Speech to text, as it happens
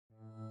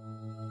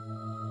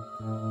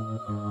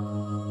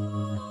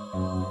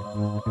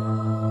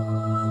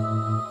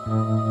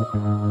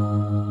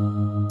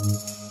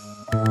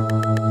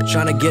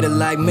Tryna get it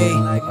like me,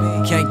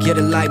 can't get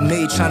it like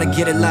me. Tryna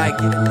get it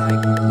like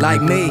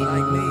me.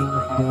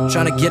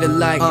 Tryna get it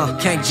like,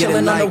 can't get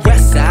it like. On the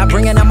west side,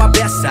 bringing out my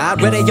best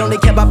side, where they only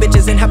care about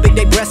bitches and how big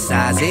they breast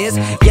size is.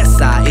 Yes,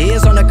 I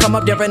is on the come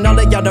up, daring all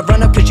of y'all to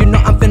run up, cause you know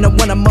I'm finna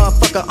win a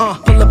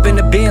motherfucker. Pull up in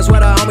the Benz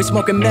where the homies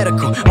smoking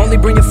medical. Only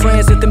bring your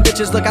friends if them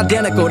bitches look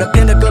identical. The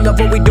pinnacle of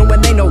what we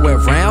doing ain't nowhere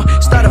around.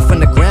 Started from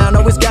the ground,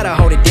 always gotta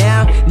hold it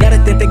down. Now they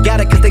think they got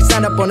it cause they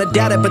signed up on the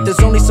data, but there's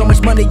only so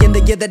much money in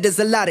the year that is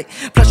allotted.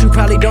 Plus you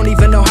probably don't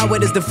even know how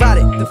it is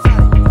divided.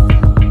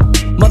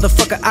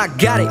 Motherfucker, I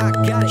got it.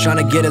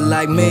 Tryna get it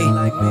like me,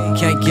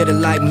 can't get it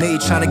like me.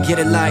 Tryna get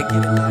it like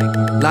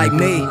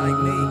me.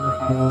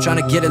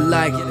 Tryna get it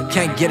like,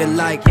 can't get it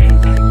like.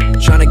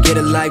 Tryna get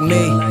it like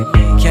me,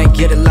 can't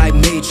get it like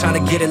me.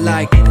 Tryna get it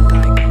like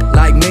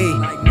me.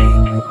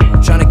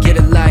 Tryna get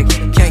it like,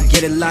 can't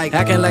get it like.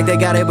 Acting like they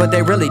got it, but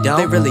they really don't.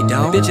 They really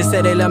don't. Bitches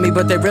say they love me,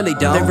 but they really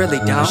don't. They really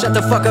don't. Shut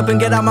the fuck up and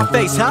get out my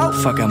face, ho.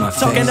 Fuck out my face.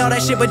 Talking all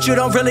that shit, but you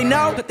don't really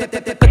know. Put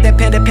that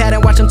pen to pad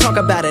and watch them talk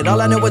about it. All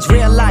I know is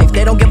real life.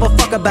 They don't give a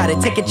fuck about it.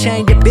 Take your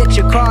chain, your bitch,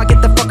 your car,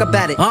 get the fuck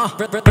about it.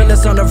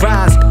 Realest on the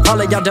rise, all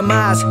of y'all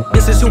demise.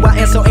 This is who I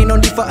am, so ain't no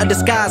need for a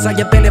disguise. I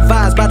have been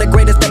advised by the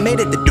greatest that made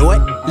it to do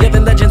it.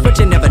 Living legends, but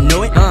you never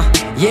knew it.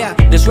 Yeah,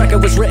 this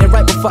record was written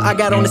right before I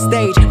got on the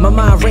stage. My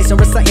mind racing,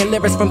 reciting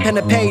lyrics from pen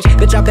to page.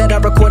 Bitch, I bet I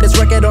record this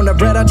record on the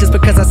Beretta. Just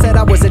because I said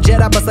I was a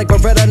Jedi, bust like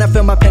Beretta. And I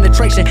feel my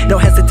penetration, no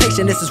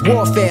hesitation, this is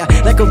warfare.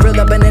 Like a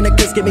gorilla, banana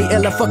clips get me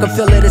ill, I fucking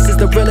feel it. This is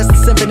the realest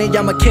symphony,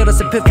 I'ma kill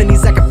this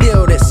epiphanies, I can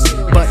feel this.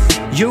 But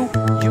you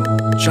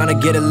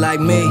tryna get it like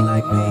me,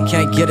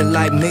 can't get it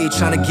like me.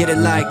 Tryna get it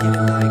like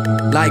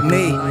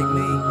me.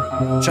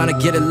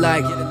 Tryna get it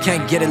like,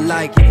 can't get it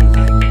like.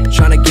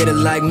 Tryna get it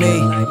like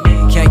me,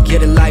 can't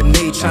get it like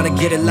me. Tryna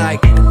get it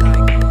like me.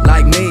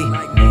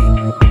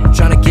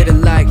 Tryna get it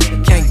like,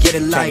 can't get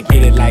it like.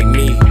 Get it like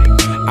me,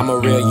 I'm a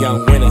real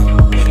young winner.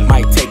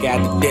 Might take out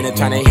to dinner,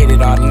 tryna hit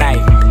it all night.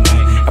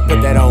 I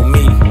put that on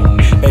me,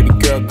 baby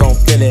girl gon'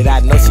 feel it. I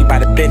know she bout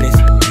the business.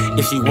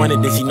 If she want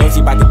it, then she knows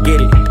she bout to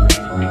get it.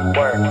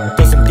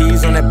 Throw some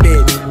D's on that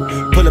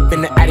bitch, pull up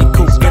in the Addy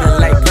coupe, feeling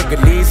like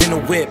Hercules in the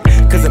whip.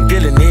 Cause I'm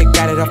dealing it,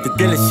 got it off the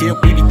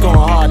dealership. We be going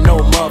hard, no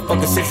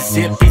motherfucker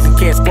censorship. Piece of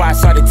cat squad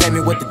started tell me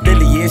what the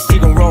dilly is. She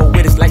gon' roll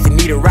with us like she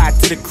need a ride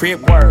to the crib.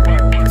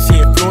 She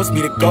influenced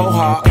me to go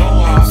hard.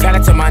 Shout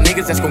out to my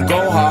niggas that's gon'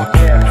 go hard.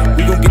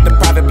 We gon' get the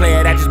private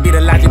player, that just be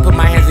the logic. Put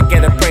my hands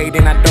together, pray,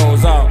 then I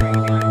doze off.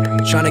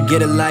 Tryna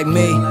get it like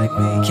me,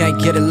 can't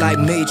get it like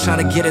me.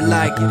 Tryna get it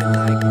like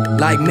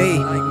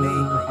me.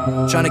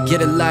 Tryna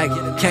get it like,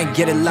 can't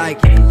get it like.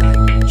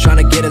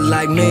 Tryna get it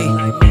like me,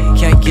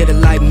 can't get it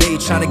like me.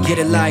 Tryna get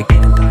it like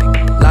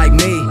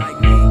me.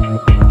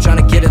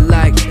 Tryna get it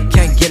like,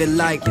 can't get it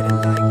like.